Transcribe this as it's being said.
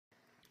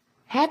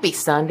Happy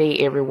Sunday,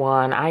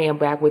 everyone. I am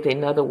back with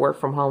another work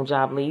from home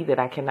job lead that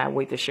I cannot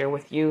wait to share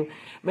with you.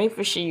 Make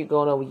sure you're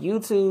going over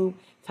YouTube,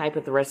 type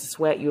in The Rest is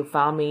Sweat. You'll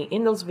find me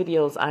in those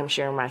videos. I'm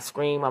sharing my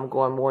screen. I'm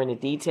going more into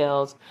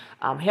details.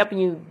 I'm helping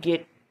you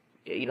get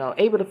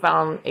able to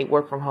find a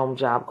work from home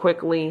job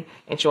quickly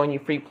and showing you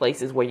free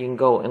places where you can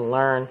go and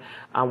learn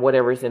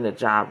whatever is in the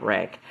job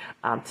rec.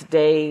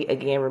 Today,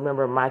 again,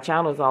 remember my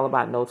channel is all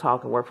about no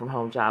talk and work from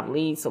home job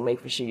leads. So make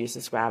sure you're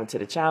subscribing to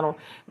the channel.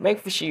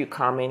 Make sure you're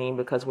commenting,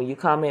 because when you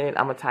comment,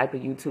 I'm a type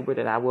of YouTuber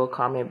that I will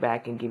comment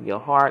back and give you a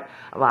heart.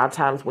 A lot of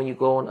times when you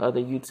go on other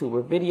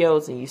YouTuber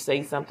videos and you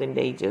say something,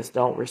 they just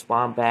don't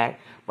respond back,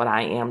 but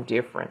I am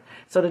different.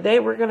 So today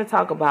we're going to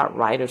talk about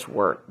writer's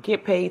work.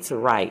 Get paid to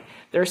write.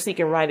 They're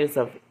seeking writers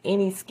of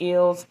any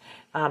skills.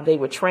 They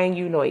would train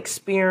you, no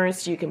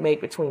experience. You can make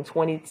between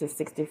 $20 to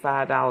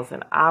 $65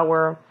 an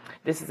hour.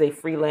 This is a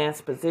freelance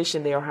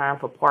position. They are hiring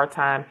for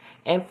part-time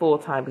and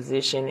full-time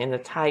position. And the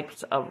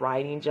types of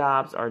writing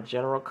jobs are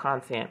general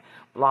content,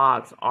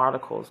 blogs,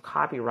 articles,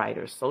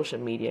 copywriters, social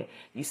media.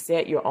 You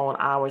set your own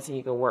hours and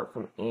you can work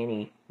from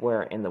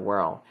anywhere in the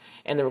world.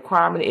 And the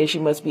requirement is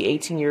you must be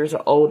 18 years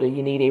or older.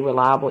 You need a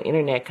reliable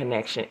internet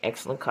connection,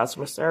 excellent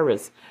customer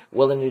service,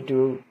 willing to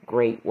do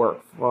great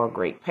work for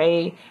great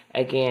pay.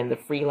 Again, the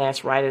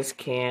freelance writers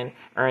can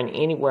earn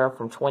anywhere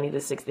from $20 to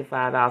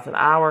 $65 an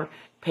hour.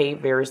 Pay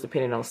varies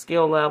depending on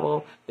skill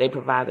level. They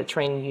provide the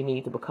training you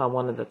need to become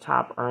one of the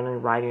top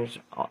earning writers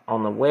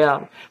on the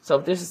web. So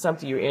if this is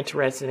something you're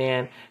interested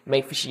in,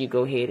 make sure you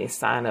go ahead and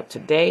sign up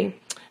today.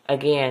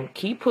 Again,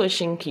 keep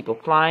pushing, keep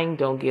applying,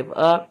 don't give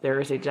up.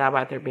 There is a job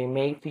out there being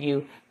made for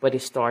you, but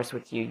it starts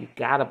with you. You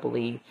gotta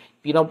believe.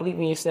 If you don't believe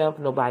in yourself,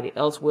 nobody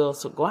else will.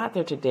 So go out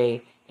there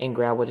today and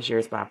grab what is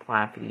yours by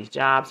applying for these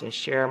jobs, and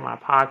share my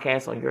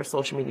podcast on your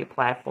social media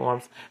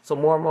platforms so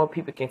more and more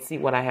people can see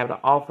what I have to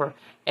offer,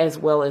 as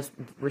well as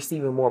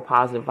receiving more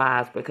positive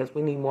vibes, because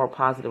we need more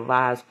positive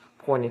vibes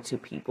pouring into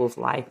people's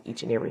life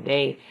each and every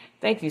day.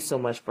 Thank you so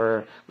much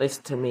for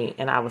listening to me,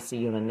 and I will see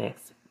you in the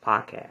next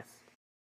podcast.